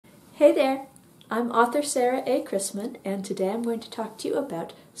Hey there! I'm author Sarah A. Chrisman, and today I'm going to talk to you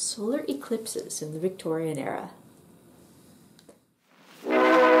about solar eclipses in the Victorian era.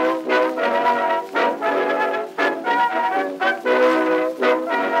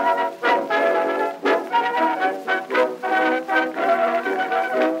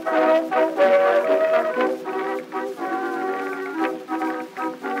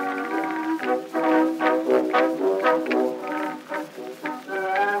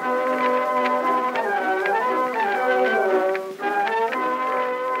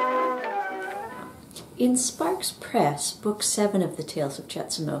 In Sparks Press, Book 7 of the Tales of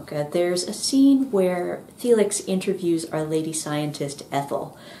Chetzemoka, there's a scene where Felix interviews our lady scientist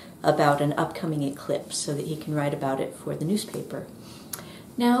Ethel about an upcoming eclipse so that he can write about it for the newspaper.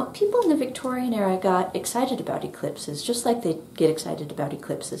 Now, people in the Victorian era got excited about eclipses, just like they get excited about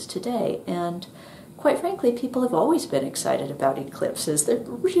eclipses today, and quite frankly, people have always been excited about eclipses. They're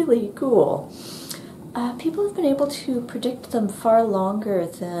really cool. People have been able to predict them far longer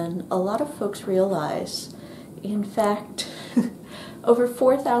than a lot of folks realize. In fact, over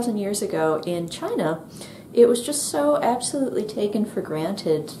 4,000 years ago in China, it was just so absolutely taken for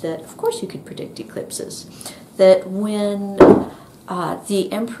granted that, of course, you could predict eclipses. That when the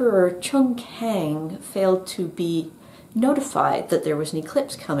Emperor Chung Kang failed to be notified that there was an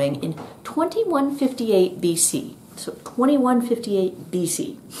eclipse coming in 2158 BC, so 2158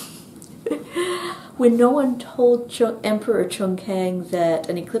 BC, when no one told Emperor Chung Kang that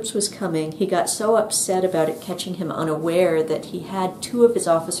an eclipse was coming, he got so upset about it catching him unaware that he had 2 of his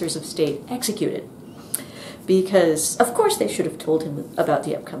officers of state executed. Because, of course, they should have told him about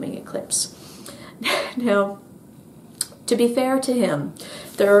the upcoming eclipse. Now, to be fair to him,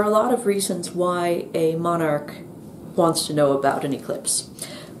 there are a lot of reasons why a monarch wants to know about an eclipse.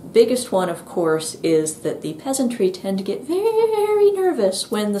 Biggest one, of course, is that the peasantry tend to get very nervous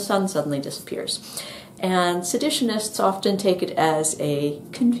when the sun suddenly disappears. And seditionists often take it as a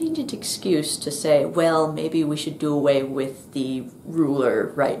convenient excuse to say, well, maybe we should do away with the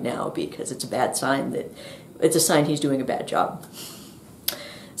ruler right now because it's a bad sign that it's a sign he's doing a bad job.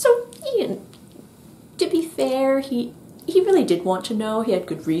 So, to be fair, he really did want to know. He had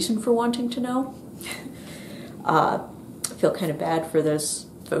good reason for wanting to know. I feel kind of bad for those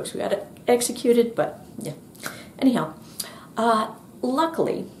folks who got it executed, but yeah. Anyhow,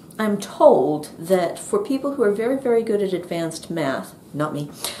 luckily, I'm told that for people who are very, very good at advanced math, not me,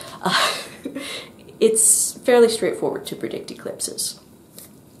 it's fairly straightforward to predict eclipses.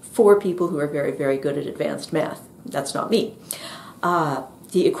 For people who are very, very good at advanced math, that's not me.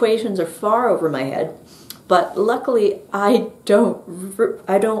 The equations are far over my head, but luckily I don't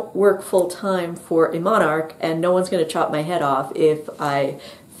work full-time for a monarch, and no one's going to chop my head off if I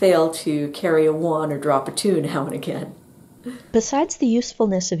fail to carry a 1 or drop a 2 now and again. Besides the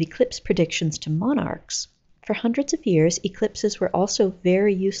usefulness of eclipse predictions to monarchs, for hundreds of years eclipses were also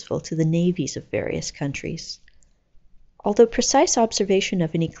very useful to the navies of various countries. Although precise observation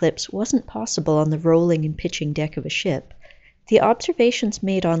of an eclipse wasn't possible on the rolling and pitching deck of a ship, the observations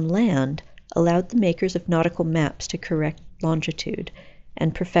made on land allowed the makers of nautical maps to correct longitude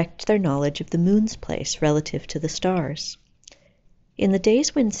and perfect their knowledge of the moon's place relative to the stars. In the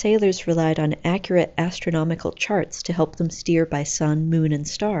days when sailors relied on accurate astronomical charts to help them steer by sun, moon, and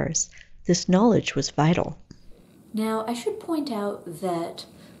stars, this knowledge was vital. Now, I should point out that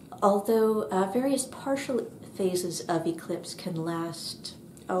although various partial phases of eclipse can last,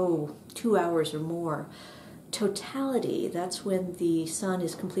 2 hours or more, totality, that's when the sun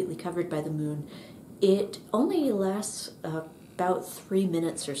is completely covered by the moon, it only lasts about 3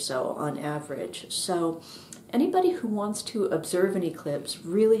 minutes or so on average. So anybody who wants to observe an eclipse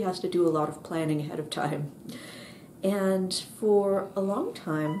really has to do a lot of planning ahead of time. And for a long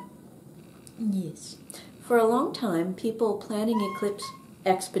time, people planning eclipse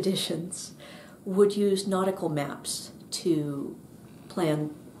expeditions would use nautical maps to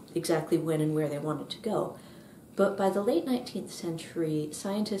plan exactly when and where they wanted to go. But by the late 19th century,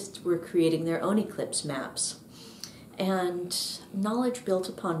 scientists were creating their own eclipse maps, and knowledge built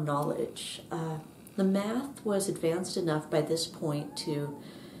upon knowledge. The math was advanced enough by this point to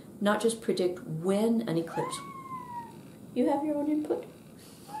not just predict when an eclipse... You have your own input?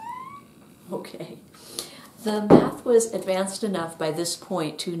 Okay. The math was advanced enough by this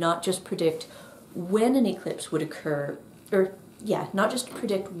point to not just predict when an eclipse would occur, not just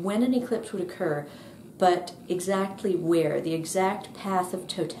predict when an eclipse would occur, but exactly where, the exact path of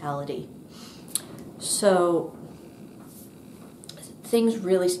totality. So things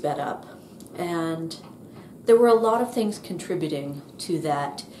really sped up, and there were a lot of things contributing to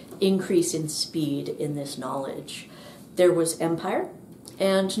that increase in speed in this knowledge. There was empire,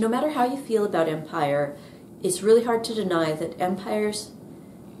 And no matter how you feel about empire, it's really hard to deny that empires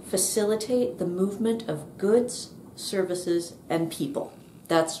facilitate the movement of goods, services, and people.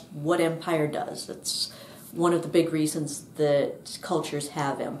 That's what empire does. That's one of the big reasons that cultures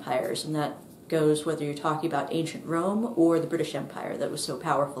have empires, and that goes whether you're talking about ancient Rome or the British Empire that was so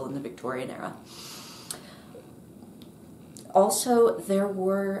powerful in the Victorian era. Also, there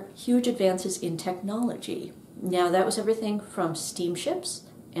were huge advances in technology. Now, that was everything from steamships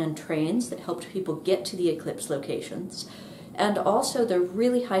and trains that helped people get to the eclipse locations, and also the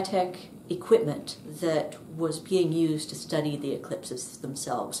really high-tech equipment that was being used to study the eclipses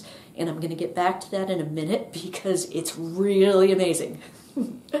themselves. And I'm going to get back to that in a minute because it's really amazing.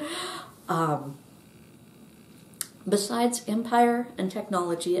 Besides empire and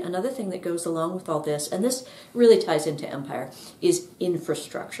technology, another thing that goes along with all this, and this really ties into empire, is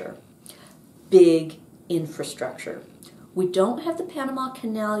infrastructure. Big infrastructure. We don't have the Panama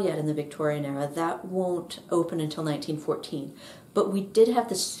Canal yet in the Victorian era. That won't open until 1914. But we did have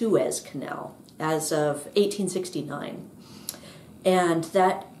the Suez Canal as of 1869. And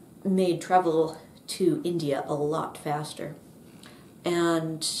that made travel to India a lot faster.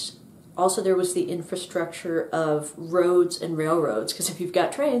 And also there was the infrastructure of roads and railroads, because if you've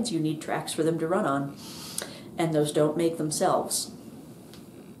got trains, you need tracks for them to run on. And those don't make themselves.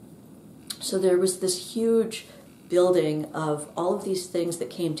 So there was this huge building of all of these things that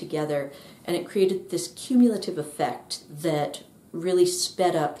came together, and it created this cumulative effect that really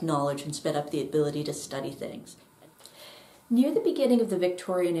sped up knowledge and sped up the ability to study things. Near the beginning of the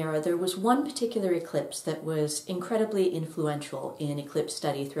Victorian era, there was one particular eclipse that was incredibly influential in eclipse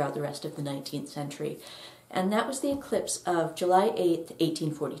study throughout the rest of the 19th century, and that was the eclipse of July 8th,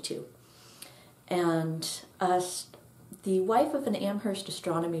 1842. And the wife of an Amherst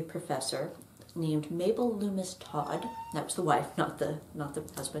astronomy professor named Mabel Loomis Todd, that was the wife, not the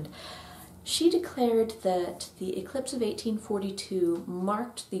husband, she declared that the eclipse of 1842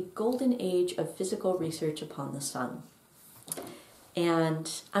 marked the golden age of physical research upon the sun.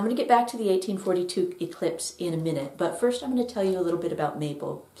 And I'm going to get back to the 1842 eclipse in a minute, but first I'm going to tell you a little bit about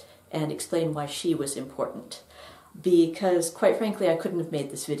Mabel and explain why she was important, because quite frankly I couldn't have made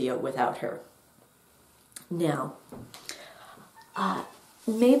this video without her. Now,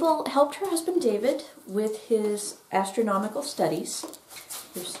 Mabel helped her husband David with his astronomical studies.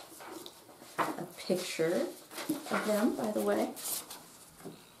 Here's a picture of them, by the way.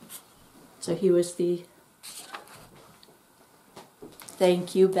 So he was the...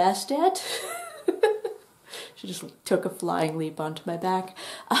 Thank you, Bastet. She just took a flying leap onto my back.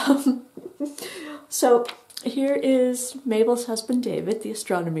 So here is Mabel's husband David, the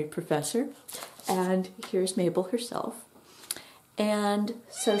astronomy professor, and here's Mabel herself. And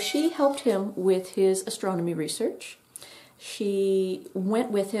so she helped him with his astronomy research. She went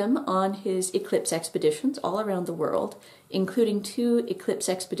with him on his eclipse expeditions all around the world, including 2 eclipse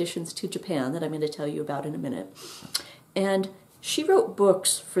expeditions to Japan that I'm going to tell you about in a minute. And she wrote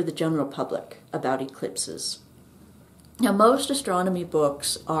books for the general public about eclipses. Now, most astronomy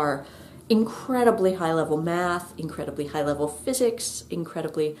books are incredibly high-level math, incredibly high-level physics,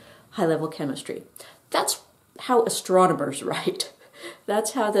 incredibly high-level chemistry. That's how astronomers write.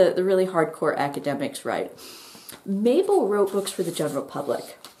 That's how the really hardcore academics write. Mabel wrote books for the general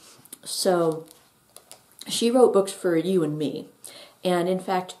public. So she wrote books for you and me. And in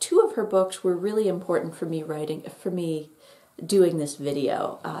fact, 2 of her books were really important for me doing this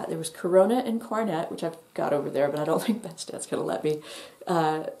video. There was Corona and Coronet, which I've got over there, but I don't think Bestet's going to let me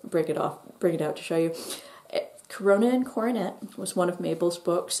bring it out to show you. Corona and Coronet was one of Mabel's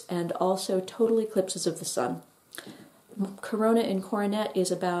books, and also Total Eclipses of the Sun. Corona and Coronet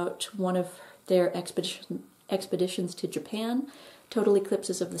is about one of their expeditions to Japan. Total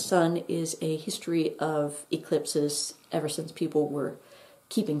Eclipses of the Sun is a history of eclipses ever since people were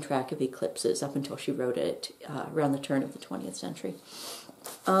keeping track of eclipses up until she wrote it around the turn of the 20th century.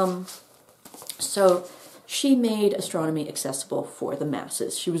 So she made astronomy accessible for the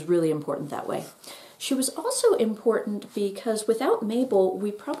masses. She was really important that way. She was also important because without Mabel,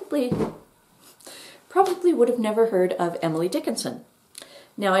 we probably would have never heard of Emily Dickinson.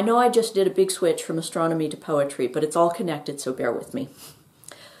 Now, I know I just did a big switch from astronomy to poetry, but it's all connected, so bear with me.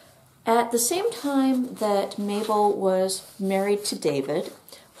 At the same time that Mabel was married to David,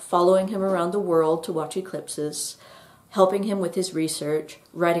 following him around the world to watch eclipses, helping him with his research,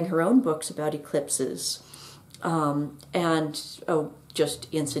 writing her own books about eclipses, and just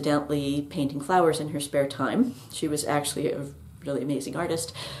incidentally painting flowers in her spare time. She was actually a really amazing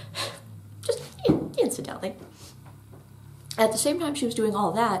artist, just incidentally. At the same time she was doing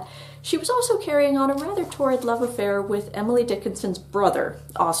all that, She was also carrying on a rather torrid love affair with Emily Dickinson's brother,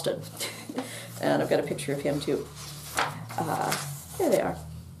 Austin. And I've got a picture of him too. There they are.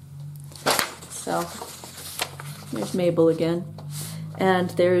 So, there's Mabel again.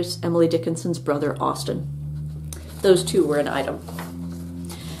 And there's Emily Dickinson's brother, Austin. Those two were an item.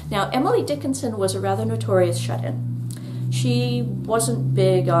 Now, Emily Dickinson was a rather notorious shut-in. She wasn't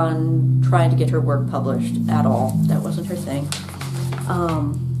big on trying to get her work published at all. That wasn't her thing.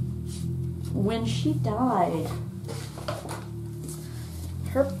 When she died,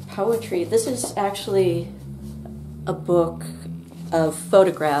 her poetry, this is actually a book of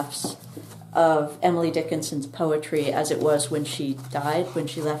photographs of Emily Dickinson's poetry as it was when she died, when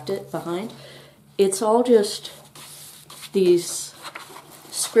she left it behind. It's all just these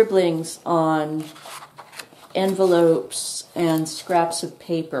scribblings on envelopes and scraps of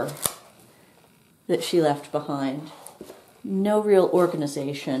paper that she left behind. No real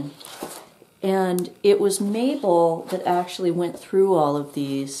organization. And it was Mabel that actually went through all of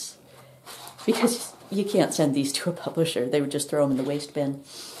these, because you can't send these to a publisher. They would just throw them in the waste bin.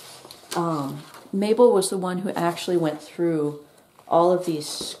 Mabel was the one who actually went through all of these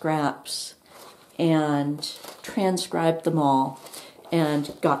scraps and transcribed them all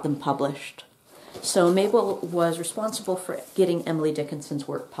and got them published. So Mabel was responsible for getting Emily Dickinson's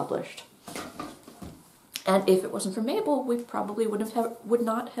work published. And if it wasn't for Mabel, we probably would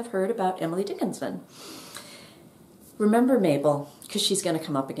not have heard about Emily Dickinson. Remember Mabel, because she's going to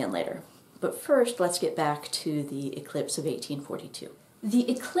come up again later. But first, let's get back to the eclipse of 1842.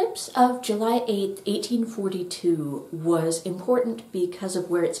 The eclipse of July 8th, 1842 was important because of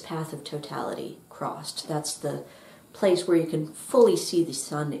where its path of totality crossed. That's the place where you can fully see the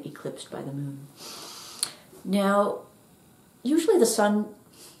sun eclipsed by the moon. Now, usually the sun,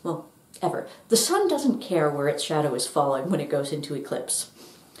 well, ever, the sun doesn't care where its shadow is falling when it goes into eclipse.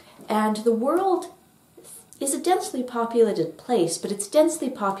 And the world is a densely populated place, but it's densely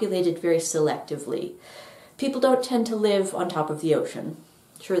populated very selectively. People don't tend to live on top of the ocean.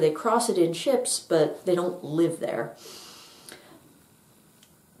 Sure, they cross it in ships, but they don't live there.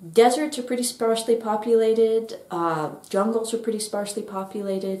 Deserts are pretty sparsely populated, jungles are pretty sparsely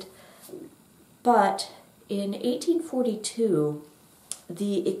populated, but in 1842,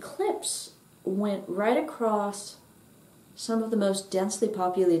 the eclipse went right across some of the most densely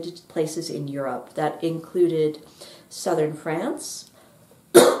populated places in Europe. That included southern France,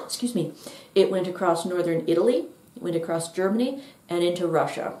 excuse me, it went across northern Italy, it went across Germany, and into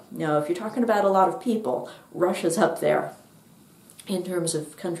Russia. Now, if you're talking about a lot of people, Russia's up there in terms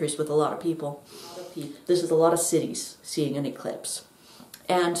of countries with a lot of people. This is a lot of cities seeing an eclipse.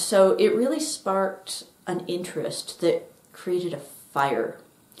 And so it really sparked an interest that created a fire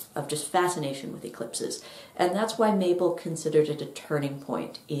of just fascination with eclipses. And that's why Mabel considered it a turning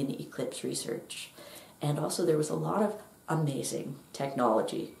point in eclipse research. And also there was a lot of amazing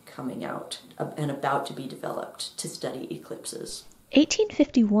technology coming out and about to be developed to study eclipses.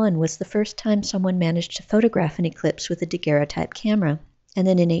 1851 was the first time someone managed to photograph an eclipse with a daguerreotype camera. And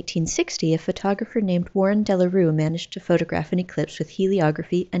then in 1860, a photographer named Warren Delarue managed to photograph an eclipse with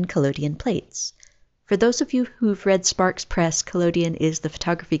heliography and collodion plates. For those of you who've read Sparks Press, collodion is the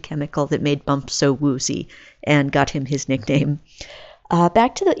photography chemical that made Bump so woozy and got him his nickname.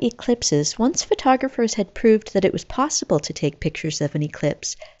 Back to the eclipses, once photographers had proved that it was possible to take pictures of an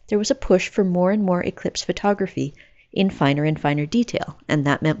eclipse, there was a push for more and more eclipse photography in finer and finer detail, and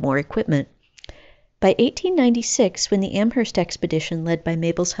that meant more equipment. By 1896, when the Amherst expedition led by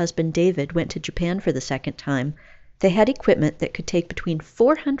Mabel's husband David went to Japan for the second time, they had equipment that could take between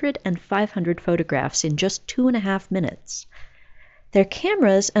 400 and 500 photographs in just 2.5 minutes. Their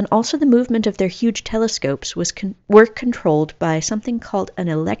cameras and also the movement of their huge telescopes were controlled by something called an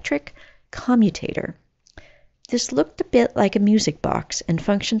electric commutator. This looked a bit like a music box and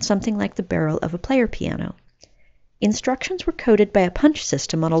functioned something like the barrel of a player piano. Instructions were coded by a punch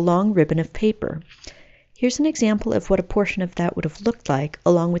system on a long ribbon of paper. Here's an example of what a portion of that would have looked like,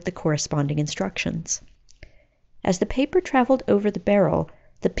 along with the corresponding instructions. As the paper traveled over the barrel,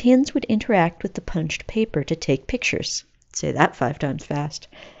 the pins would interact with the punched paper to take pictures. Say that 5 times fast.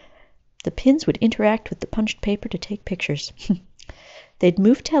 The pins would interact with the punched paper to take pictures. They'd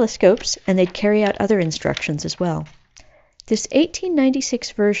move telescopes, and they'd carry out other instructions as well. This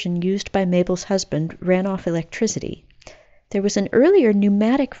 1896 version used by Mabel's husband ran off electricity. There was an earlier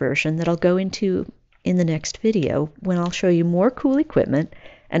pneumatic version that I'll go into in the next video when I'll show you more cool equipment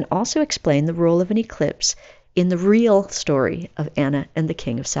and also explain the role of an eclipse in the real story of Anna and the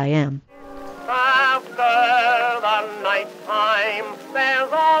King of Siam. After the night time,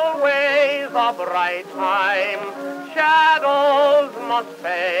 there's always a bright time. Shadows must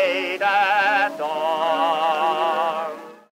fade at dawn.